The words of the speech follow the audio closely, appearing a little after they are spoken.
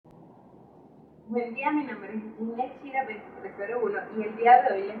Buen día, mi nombre es Inechira 2301 y el día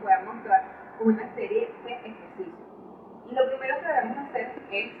de hoy les voy a mostrar una serie de ejercicios. Lo primero que debemos hacer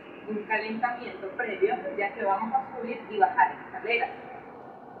es un calentamiento previo, ya que vamos a subir y bajar escaleras.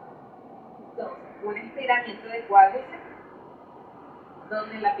 Entonces, un estiramiento de cuádriceps,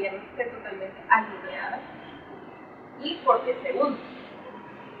 donde la pierna esté totalmente alineada, y por 10 segundos.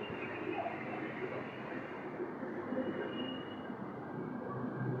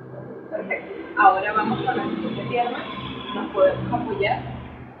 Perfecto. Ahora vamos con la siguiente pierna. Nos podemos apoyar.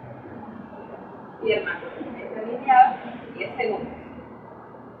 Pierna totalmente alineada, 10 segundos.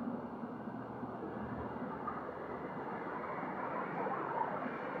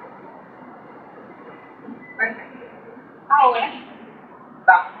 Perfecto. Ahora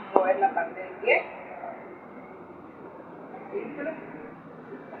vamos a mover la parte del pie.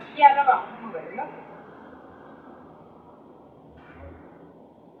 Y ahora vamos a mover el otro.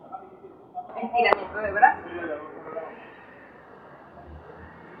 Estiramiento de brazos.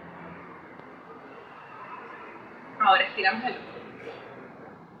 Ahora estiramos el otro.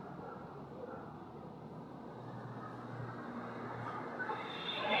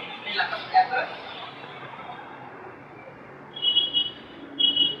 En la parte de atrás.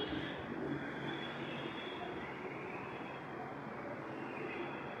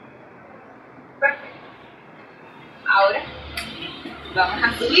 Perfecto. Ahora vamos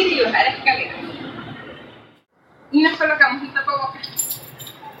a subir y bajar escaleras. Y nos colocamos el tapabocas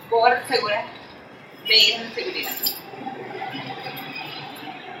por seguridad, medidas de seguridad.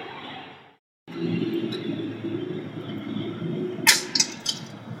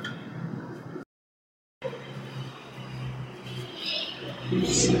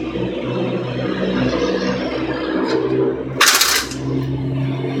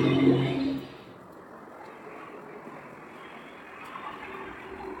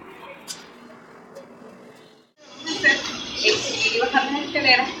 Es subir y bajar las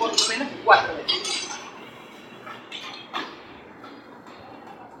escaleras por lo menos 4 veces.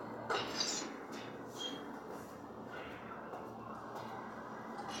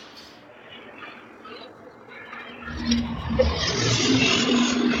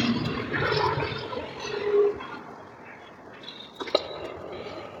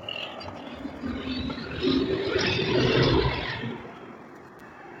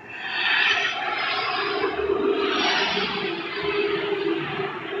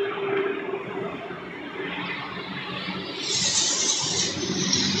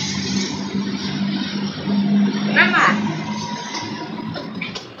 Una más.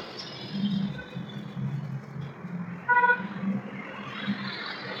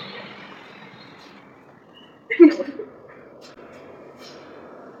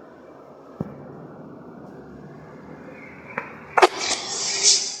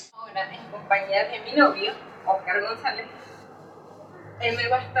 Ahora, en compañía de mi novio, Oscar González, él me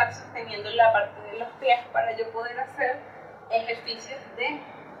va a estar sosteniendo la parte de los pies para yo poder hacer ejercicios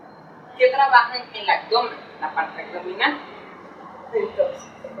que trabajan el abdomen, la parte abdominal.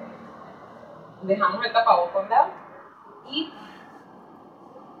 Entonces, dejamos el tapabocas a un lado y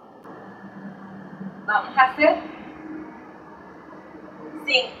vamos a hacer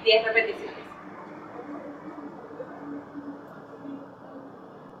 10 repeticiones.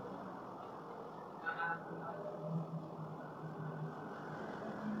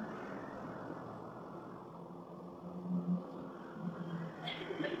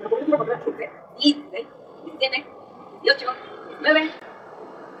 Y 17, 18, 19,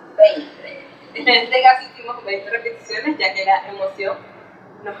 20. En este caso hicimos 20 repeticiones, ya que la emoción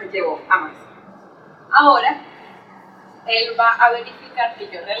nos llevó a más. Ahora, él va a verificar que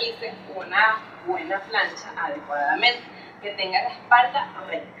yo realice una buena plancha adecuadamente, que tenga la espalda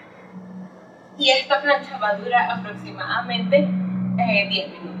recta. Y esta plancha va a durar aproximadamente 10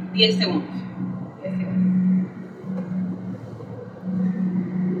 minutos, 10 segundos. 10 segundos.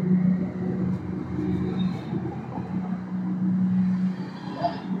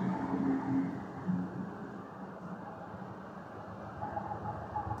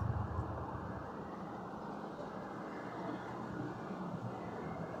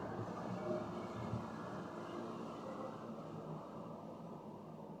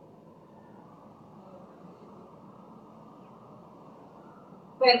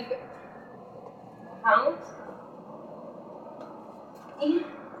 Perfecto. Bajamos y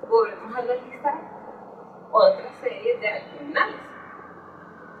volvemos a realizar otra serie de abdominales.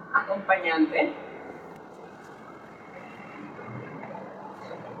 Acompañante.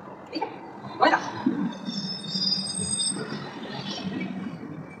 Bien. Bueno.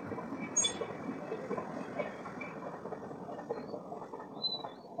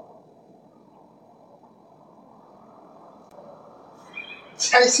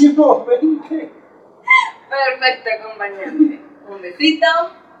 Ya hicimos 20. Perfecto, acompañante. Un besito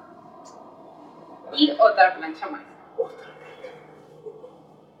y otra plancha más.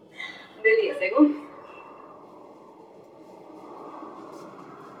 De 10 segundos.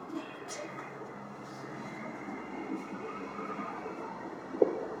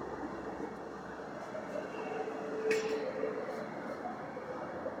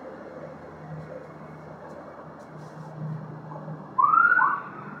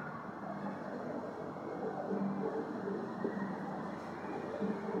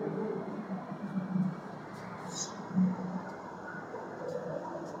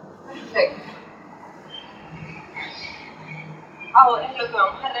 Perfecto. Ahora lo que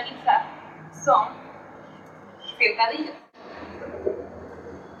vamos a realizar son sentadillas.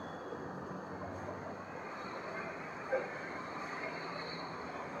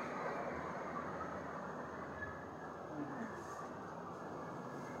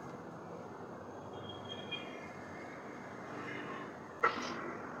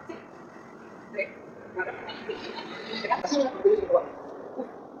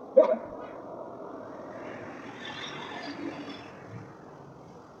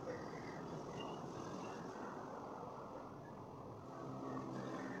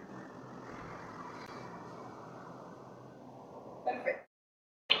 Perfecto.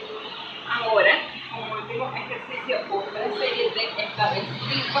 Ahora, como último ejercicio, otra serie de esta vez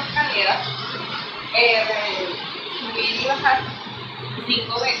 5 escaleras, subir y bajar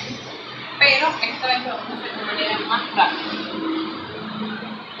 5 veces, pero esta vez lo vamos a hacer de manera más rápida.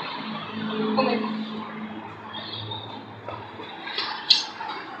 Comenzamos.